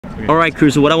Alright crew,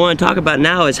 so what I want to talk about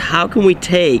now is how can we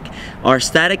take our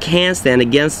static handstand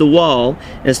against the wall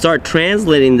and start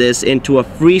translating this into a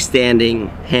freestanding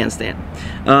handstand.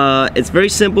 It's a very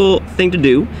simple thing to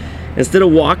do. Instead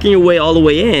of walking your way all the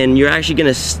way in, you're actually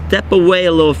going to step away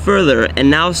a little further and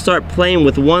now start playing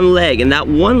with one leg, and that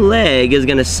one leg is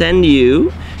going to send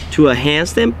you to a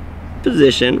handstand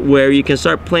position where you can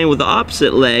start playing with the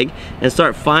opposite leg and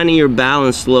start finding your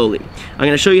balance slowly. I'm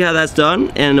going to show you how that's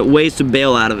done and ways to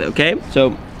bail out of it, okay?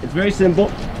 So it's very simple.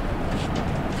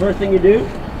 First thing you do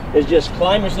is just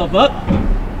climb yourself up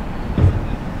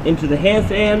into the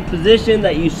handstand position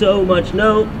that you so much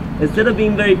know. Instead of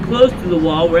being very close to the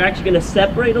wall, we're actually going to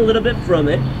separate a little bit from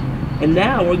it, and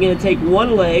now we're going to take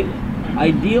one leg,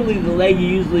 ideally the leg you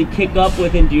usually kick up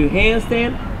with into your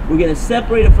handstand. We're going to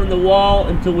separate it from the wall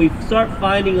until we start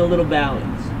finding a little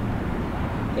balance.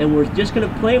 And we're just going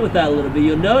to play with that a little bit.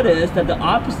 You'll notice that the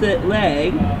opposite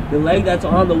leg, the leg that's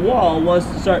on the wall, wants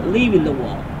to start leaving the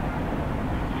wall.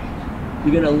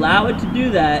 You're going to allow it to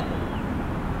do that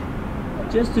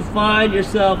just to find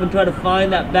yourself and try to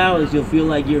find that balance. You'll feel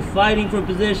like you're fighting for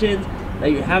positions,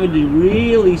 that you're having to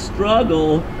really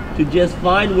struggle to just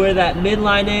find where that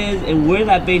midline is and where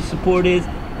that base support is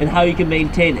and how you can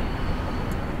maintain it.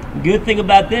 Good thing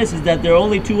about this is that there are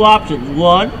only two options.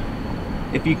 One,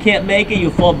 if you can't make it, you'll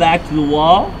fall back to the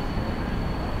wall.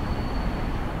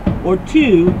 Or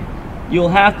two, you'll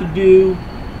have to do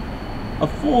a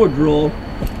forward roll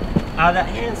out of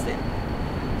that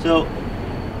handstand. So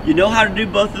you know how to do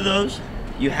both of those.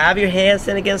 You have your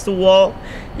handstand against the wall.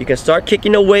 You can start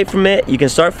kicking away from it. You can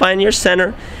start finding your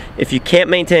center. If you can't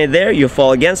maintain it there, you'll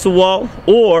fall against the wall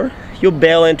or you'll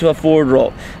bail into a forward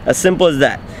roll. As simple as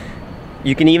that.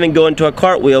 You can even go into a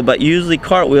cartwheel, but usually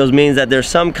cartwheels means that there's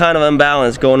some kind of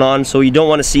imbalance going on, so you don't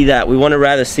want to see that. We want to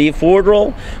rather see a forward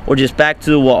roll or just back to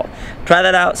the wall. Try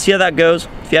that out, see how that goes.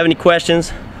 If you have any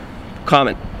questions,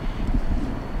 comment.